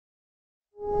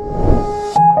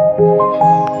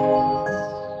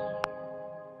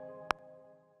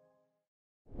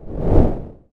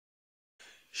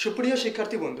সুপ্রিয়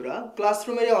শিক্ষার্থী বন্ধুরা,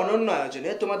 ক্লাসরুমের এই অনন্য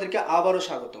আয়োজনে তোমাদেরকে আবারও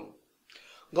স্বাগতম।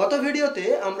 গত ভিডিওতে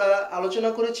আমরা আলোচনা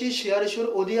করেছি শেয়ার ইস্যুর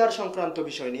অধিহার সংক্রান্ত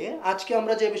বিষয় নিয়ে। আজকে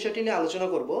আমরা যে বিষয়টি নিয়ে আলোচনা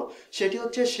করব সেটি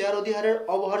হচ্ছে শেয়ার অধিহারের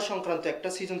অবহার সংক্রান্ত একটা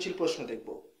সৃজনশীল প্রশ্ন দেখব।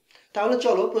 তাহলে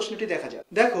চলো প্রশ্নটি দেখা যাক।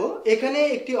 দেখো, এখানে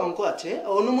একটি অঙ্ক আছে,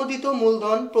 অনুমোদিত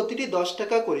মূলধন প্রতিটি 10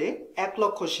 টাকা করে 1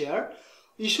 লক্ষ শেয়ার,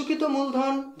 ইস্যুকৃত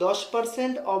মূলধন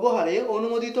 10% অবহারে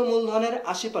অনুমোদিত মূলধনের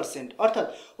 80%, অর্থাৎ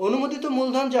অনুমোদিত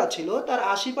মূলধন যা ছিল তার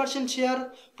 80% শেয়ার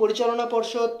পরিচালনা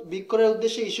পর্ষদ বিক্রয়ের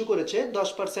উদ্দেশ্যে ইস্যু করেছে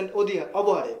 10%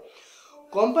 অবহারে।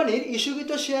 কোম্পানির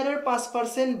ইস্যুকৃত শেয়ারের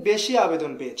 5% বেশি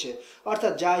আবেদন পেয়েছে,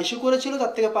 অর্থাৎ যা ইস্যু করেছিল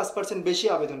তার থেকে 5% বেশি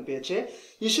আবেদন পেয়েছে।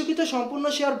 ইস্যুকৃত সম্পূর্ণ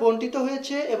শেয়ার বণ্টিত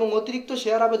হয়েছে এবং অতিরিক্ত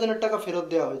শেয়ার আবেদনের টাকা ফেরত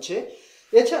দেওয়া হয়েছে।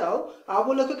 এছাড়াও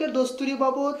অবলেখকের দস্তুরি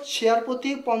বাবদ শেয়ার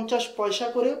প্রতি 50 পয়সা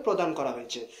করে প্রদান করা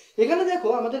হয়েছে। এখানে দেখো,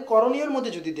 আমাদের করণীয়ের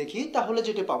মধ্যে যদি দেখি তাহলে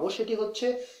যেটি পাবো সেটি হচ্ছে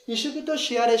ইস্যুকৃত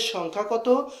শেয়ারের সংখ্যা কত,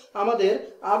 আমাদের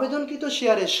আবেদনকৃত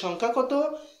শেয়ারের সংখ্যা কত,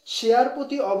 শেয়ার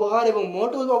প্রতি অবহার এবং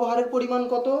মোট অবহারের পরিমাণ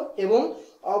কত, এবং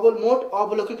মোট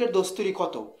অবলেখকের দস্তুরি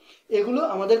কত। এগুলো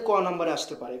আমাদের ক নম্বরে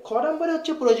আসতে পারে। খ নম্বরে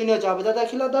হচ্ছে প্রয়োজনীয় জাবেদা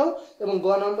দাখিলা দাও এবং গ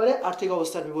নম্বরে আর্থিক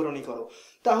অবস্থার বিবরণী করো।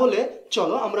 তাহলে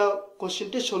চলো আমরা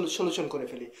কোশ্চেনটি সলিউশন করে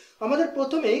ফেলি। আমাদের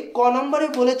প্রথমেই ক নম্বরে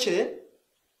বলেছে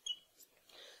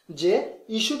যে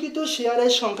ইস্যুকৃত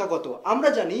শেয়ারের সংখ্যা কত। আমরা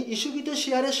জানি ইস্যুকৃত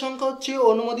শেয়ারের সংখ্যা হচ্ছে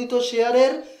অনুমোদিত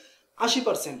শেয়ারের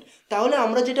 80%। তাহলে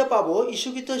আমরা যেটা পাবো,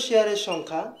 ইস্যুকৃত শেয়ারের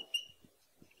সংখ্যা,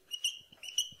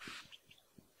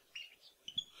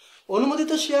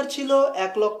 অনুমোদিত শেয়ার ছিল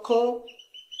 1 লক্ষ,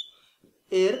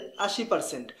 এর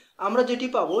 80% আমরা যেটি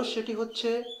পাবো সেটি হচ্ছে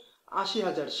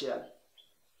 80,000 শেয়ার।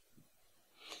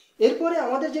 এরপরে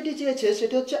আমাদের যেটি চেয়েছে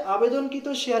সেটি হচ্ছে আবেদনকৃত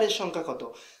শেয়ারের সংখ্যা কত।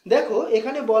 দেখো,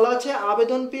 এখানে বলা আছে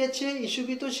আবেদন পেয়েছে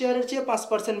ইস্যুকৃত শেয়ারের চেয়ে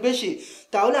 5% বেশি।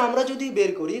 তাহলে আমরা যদি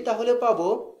বের করি তাহলে পাবো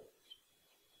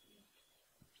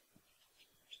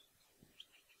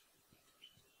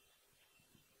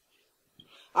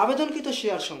আবেদনকৃত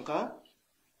শেয়ার সংখ্যা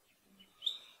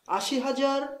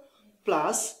 80,000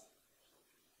 প্লাস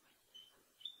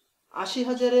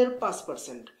 80,000-এর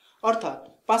 5%, অর্থাৎ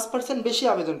 5% বেশি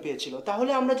আবেদন পেয়েছিল।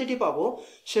 তাহলে আমরা যেটি পাবো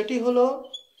সেটি হলো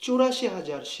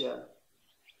 84,000 শেয়ার।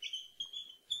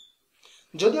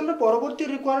 যদি আমরা পরবর্তী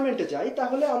রিকোয়ারমেন্টে যাই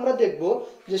তাহলে আমরা দেখব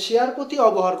যে শেয়ার প্রতি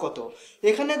অবহার কত।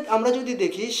 এখানে আমরা যদি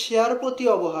দেখি শেয়ার প্রতি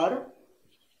অবহার,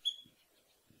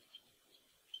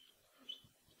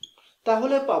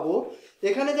 তাহলে পাবো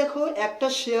এখানে দেখো একটা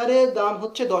শেয়ারের দাম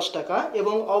হচ্ছে 10 টাকা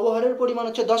এবং অবহারের পরিমাণ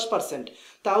হচ্ছে 10%।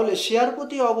 তাহলে শেয়ার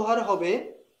প্রতি অবহার হবে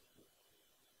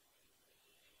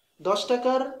 10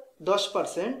 টাকার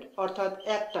 10%, অর্থাৎ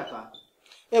 1 টাকা,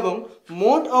 এবং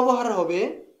মোট অবহার হবে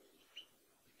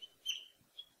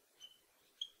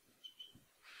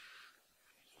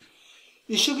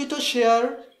ইস্যুকৃত শেয়ার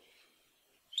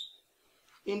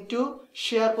ইন্টু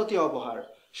শেয়ার প্রতি অবহার,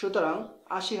 সুতরাং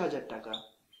 80,000 টাকা।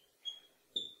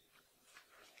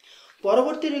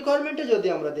 পরবর্তী রিকোয়ারমেন্টে যদি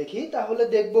আমরা দেখি তাহলে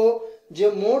দেখব যে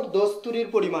মোট দস্তুরির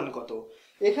পরিমাণ কত।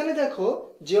 এখানে দেখো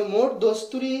যে মোট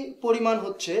দস্তুরি পরিমাণ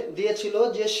হচ্ছে দিয়েছিল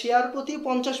যে শেয়ার প্রতি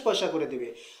 50 পয়সা করে দেবে।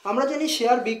 আমরা জানি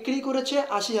শেয়ার বিক্রি করেছে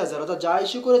 80,000, অর্থাৎ যা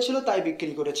ইস্যু করেছিল তাই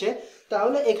বিক্রি করেছে।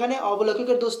 তাহলে এখানে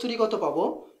অবলেখকের দস্তুরি কত পাবো,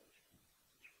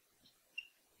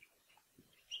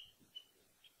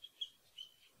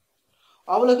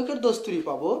 অবলেখকের দস্তুরি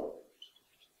পাবো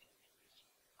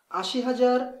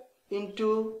 80,000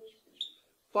 ইন্টু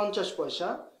 50 পয়সা।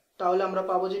 তাহলে আমরা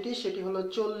পাবো যেটি সেটি হলো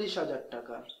 40,000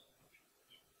 টাকা।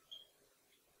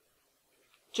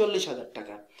 40,000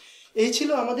 টাকা। এই ছিল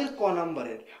আমাদের ক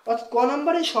নাম্বারের। অর্থাৎ ক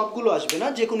নাম্বারে সবগুলো আসবে না,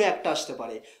 যে কোনো একটা আসতে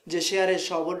পারে। যে শেয়ারের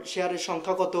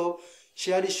সংখ্যা কত,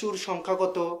 শেয়ার ইস্যুর সংখ্যা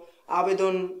কত,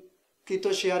 আবেদনকৃত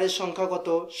শেয়ারের সংখ্যা কত,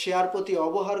 শেয়ার প্রতি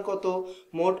অবহার কত,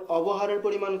 মোট অবহারের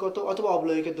পরিমাণ কত, অথবা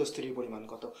অবলেখকের দস্তুরির পরিমাণ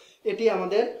কত। এটি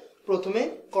আমাদের প্রথমে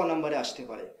ক নাম্বারে আসতে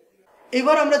পারে।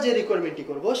 এবার আমরা যে রিকোয়ারমেন্টটি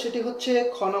করব সেটি হচ্ছে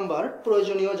খ নাম্বার,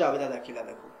 প্রয়োজনীয় জাবেদা দাখিলা।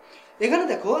 দেখো, এখানে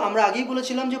দেখো আমরা আগেই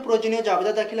বলেছিলাম যে প্রয়োজনীয়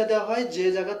জাবেদা দাখিলা দেওয়া হয় যে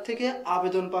জায়গা থেকে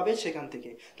আবেদন পাবে সেখান থেকে।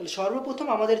 তাহলে সর্বপ্রথম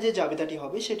আমাদের যে জাবেদাটি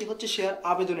হবে সেটি হচ্ছে শেয়ার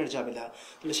আবেদনের জাবেদা।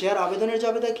 তাহলে শেয়ার আবেদনের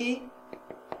জাবেদা কি,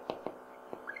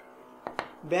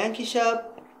 ব্যাংক হিসাব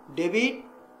ডেবিট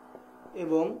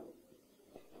এবং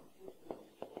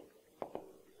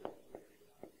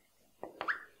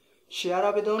শেয়ার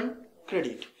আবেদন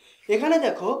ক্রেডিট। এখানে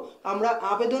দেখো আমরা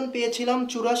আবেদন পেয়েছিলাম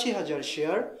 84,000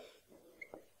 শেয়ার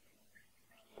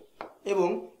এবং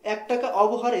 1 টাকা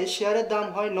অবহারে শেয়ারের দাম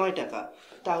হয় 9 টাকা।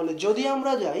 তাহলে যদি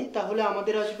আমরা যাই তাহলে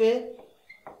আমাদের আসবে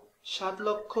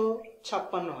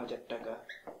 7,56,000 টাকা।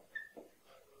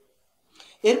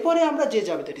 এরপরে আমরা যে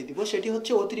জাবেদাটি দিব সেটি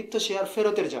হচ্ছে অতিরিক্ত শেয়ার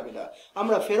ফেরতের জাবেদা।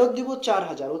 আমরা ফেরত দিব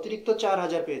 4000, অতিরিক্ত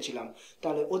 4000 পেয়েছিলাম,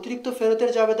 তাহলে অতিরিক্ত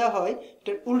ফেরতের জাবেদা হয়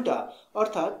এটার উল্টা,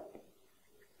 অর্থাৎ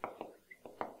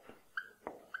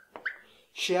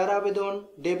শেয়ার আবেদন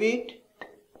ডেবিট,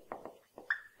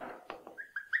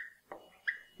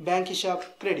 ব্যাংক হিসাব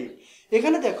ক্রেডিট।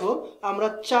 এখানে দেখো আমরা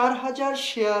 4000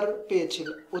 শেয়ার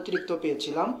অতিরিক্ত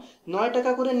পেয়েছিলাম, 9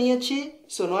 টাকা করে নিয়েছি,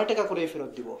 সো 9 টাকা করে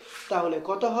ফেরত দিব। তাহলে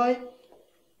কত হয়?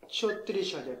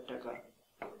 36000 টাকা।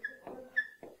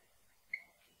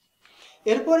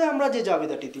 এরপরে আমরা যে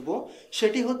জাবেদাটি দিব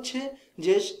সেটি হচ্ছে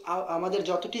যে আমাদের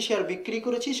যতটি শেয়ার বিক্রি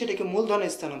করেছি সেটাকে মূলধনে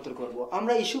স্থানান্তর করব।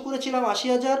 আমরা ইস্যু করেছিলাম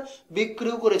 80000,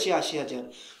 বিক্রিও করেছি 80000,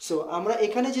 সো আমরা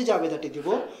এখানে যে জাবেদাটি দিব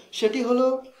সেটি হলো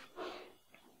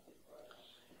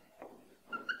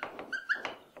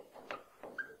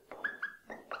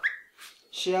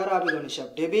শেয়ার আবেদন হিসাব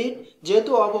ডেবিট,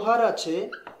 যেহেতু অবহার আছে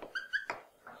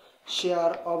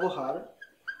শেয়ার অবহার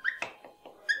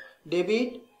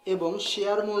ডেবিট, এবং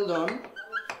শেয়ার মূলধন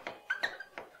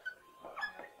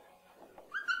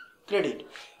ক্রেডিট।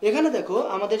 এখানে দেখো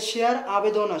আমাদের শেয়ার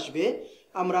আবেদন আসবে,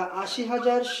 আমরা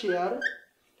 80000 শেয়ার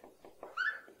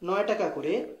 9 টাকা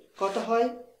করে, কত হয়?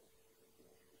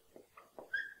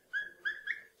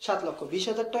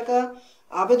 7,20,000 টাকা।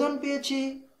 আবেদন পেয়েছি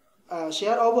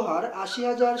শেয়ার অবহার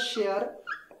 80000 শেয়ার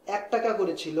 1 টাকা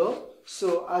করে ছিল, সো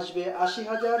আসবে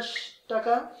 80000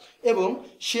 টাকা। এবং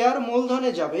শেয়ার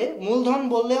মূলধনে যাবে, মূলধন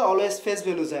বললে অলওয়েজ ফেস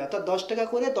ভ্যালু যায়, অর্থাৎ 10 টাকা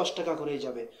করে 10 টাকা করেই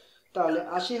যাবে। তাহলে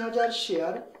 80000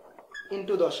 শেয়ার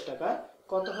ইন্টু 10 টাকা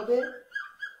কত হবে?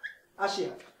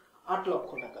 80000, 8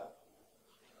 লক্ষ টাকা।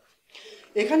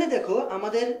 এখানে দেখো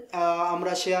আমাদের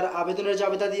আমরা শেয়ার আবেদনের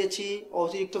জাবেদা দিয়েছি,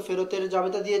 অতিরিক্ত ফেরতের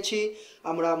জাবেদা দিয়েছি,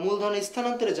 আমরা মূলধন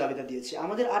স্থানান্তরের জাবেদা দিয়েছি।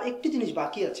 আমাদের আর একটি জিনিস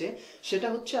বাকি আছে, সেটা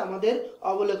হচ্ছে আমাদের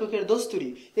অবলেখকের দস্তুরি।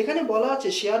 এখানে বলা আছে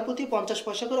শেয়ার প্রতি 50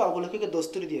 পয়সা করে অবলেখকের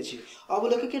দস্তুরি দিয়েছি।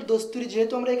 অবলেখকের দস্তুরি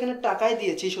যেহেতু আমরা এখানে টাকায়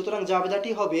দিয়েছি, সুতরাং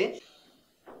জাবেদাটি হবে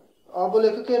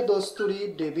অবলেখকের দস্তুরি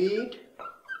ডেবিট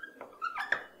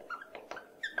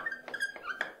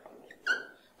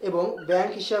এবং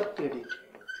ব্যাংক হিসাব ক্রেডিট।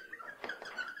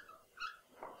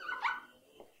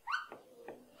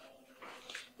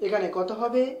 এখানে কত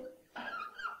হবে?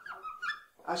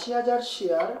 80000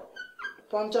 শেয়ার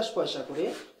 50 পয়সা করে,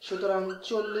 সুতরাং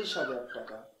 40000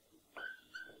 টাকা।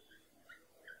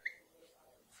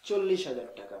 40000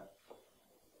 টাকা।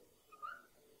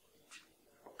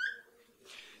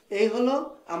 এই হলো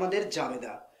আমাদের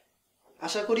জাবেদা।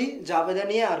 আশা করি জাবেদা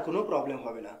নিয়ে আর কোনো প্রবলেম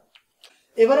হবে না।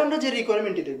 এবার আমরা যে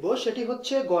রিকোয়ারমেন্টটি দেখব সেটি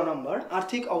হচ্ছে গ নম্বর,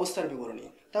 আর্থিক অবস্থার বিবরণী।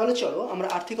 তাহলে চলো আমরা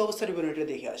আর্থিক অবস্থার বিবরণীটা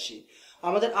দেখে আসি।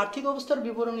 আমাদের আর্থিক অবস্থার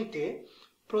বিবরণীতে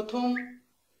প্রথম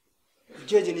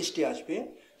যে জিনিসটি আসবে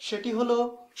সেটি হলো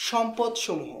সম্পদ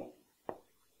সমূহ।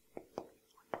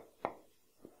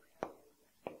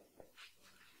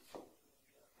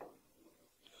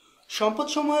 সম্পদ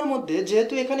সমূহের মধ্যে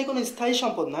যেহেতু এখানে কোনো স্থায়ী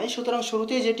সম্পদ নাই, সুতরাং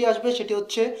শুরুতেই যেটি আসবে সেটি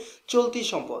হচ্ছে চলতি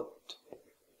সম্পদ।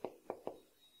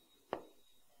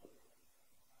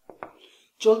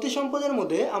 চলতি সম্পদের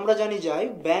মধ্যে আমরা জানি যাই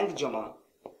ব্যাংক জমা।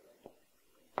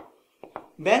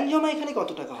 ব্যাংক জমা এখানে কত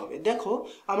টাকা হবে? দেখো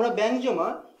আমরা ব্যাংক জমা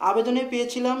আবেদনে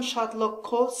পেয়েছিলাম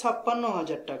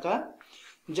 7,56,000 টাকা,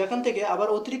 যেখান থেকে আবার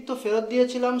অতিরিক্ত ফেরত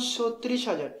দিয়েছিলাম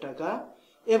 36,000 টাকা,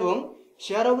 এবং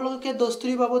শেয়ার অবলেখকের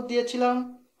দস্তুরি বাবদ দিয়েছিলাম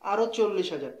আরো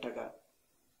 40,000 টাকা।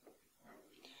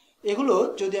 এগুলো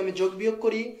যদি আমি যোগ বিয়োগ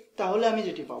করি তাহলে আমি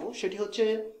যেটি পাবো সেটি হচ্ছে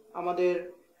আমাদের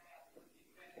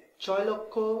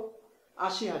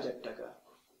 6,80,000 টাকা।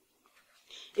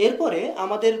 এরপরে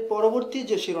আমাদের পরবর্তী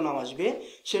যে শিরোনাম আসবে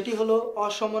সেটি হলো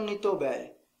অসমন্বিত ব্যয়।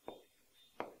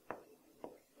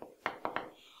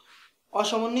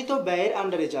 অসমন্বিত ব্যয়ের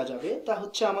আন্ডারে যা যাবে তা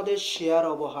হচ্ছে আমাদের শেয়ার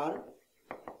অবহার।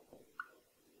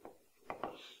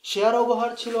 শেয়ার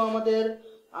অবহার ছিল আমাদের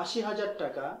 80,000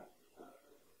 টাকা,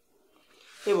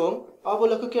 এবং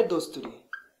অবলেখকের দস্তুরি।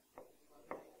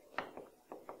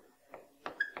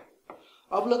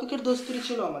 অবলেখকের দস্তুরি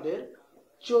ছিল আমাদের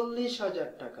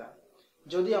 40,000 টাকা।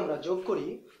 যদি আমরা যোগ করি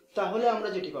তাহলে আমরা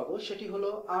যেটি পাবো সেটি হলো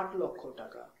 8 লক্ষ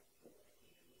টাকা।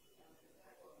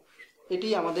 এটি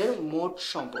আমাদের মোট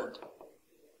সম্পদ।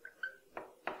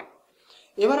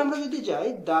 এবার আমরা যদি যাই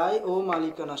দায় ও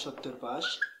মালিকানা সত্ত্বের পাশ,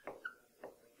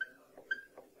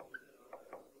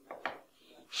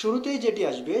 শুরুতেই যেটি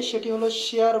আসবে সেটি হলো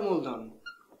শেয়ার মূলধন।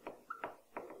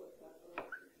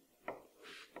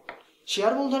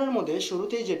 শেয়ার মূলধনের মধ্যে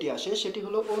শুরুতেই যেটি আসে সেটি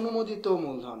হলো অনুমোদিত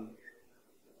মূলধন।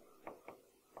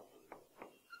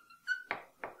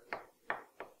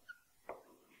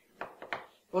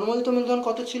 অনুমোদিত মূলধন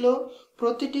কত ছিল?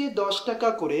 প্রতিটি 10 টাকা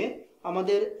করে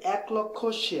আমাদের 1 লক্ষ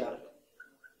শেয়ার,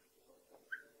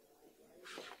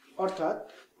 অর্থাৎ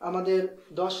আমাদের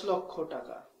 10 লক্ষ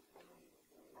টাকা।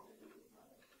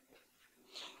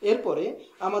 এরপরে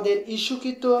আমাদের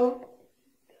ইস্যুকৃত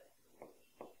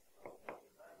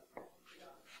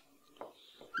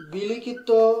বিলিখিত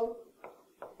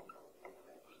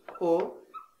ও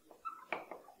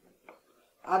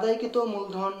আদায়কৃত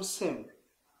মূলধন সেম,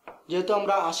 যেহেতু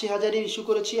আমরা 80,000 ইস্যু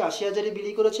করেছি, 80,000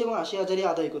 বিলি করেছি এবং 80,000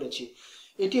 আদায় করেছি।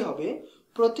 এটি হবে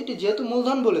প্রতিটি, যেহেতু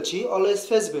মূলধন বলেছি অলওয়েজ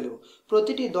ফেস ভ্যালু,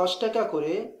 প্রতিটি 10 টাকা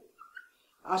করে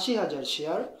 80,000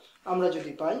 শেয়ার আমরা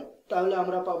যদি পাই তাহলে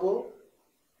আমরা পাবো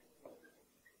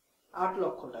 8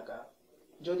 লক্ষ টাকা।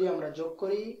 যদি আমরা যোগ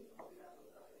করি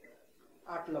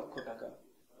 8 লক্ষ টাকা,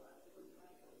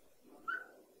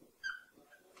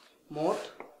 মোট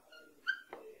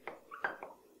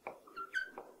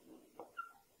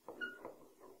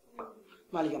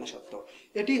মালিকানা সত্ত্ব।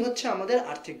 এটি হচ্ছে আমাদের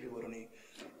আর্থিক বিবরণী।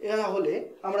 এরা হলে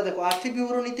আমরা দেখো আর্থিক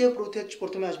বিবরণীতে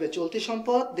প্রথমে আসবে চলতি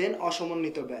সম্পদ, দেন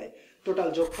অসমন্বিত ব্যয়, টোটাল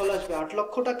যোগফল আসবে 8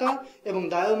 লক্ষ টাকা এবং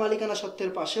দায় ও মালিকানা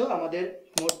সত্ত্বের পাশেও আমাদের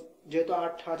মোট, যেহেতু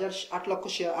 8 লক্ষ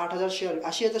শেয়ার, 8,000 শেয়ার,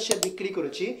 80,000 শেয়ার বিক্রি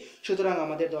করেছি, সুতরাং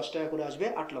আমাদের 10 টাকা করে আসবে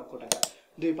 8 লক্ষ টাকা।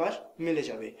 দুই পাশ মিলে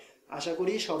যাবে। আশা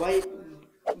করি সবাই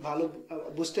ভালো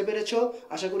বুঝতে পেরেছো।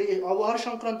 আশা করি অবহার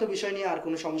সংক্রান্ত বিষয় নিয়ে আর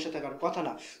কোনো সমস্যা থাকার কথা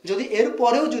না। যদি এর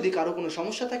পরেও যদি কারো কোনো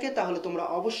সমস্যা থাকে তাহলে তোমরা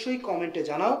অবশ্যই কমেন্টে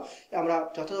জানাও, আমরা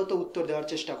যথাযথ উত্তর দেওয়ার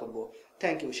চেষ্টা করব।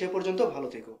 Thank you. সে পর্যন্ত ভালো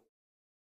থেকো।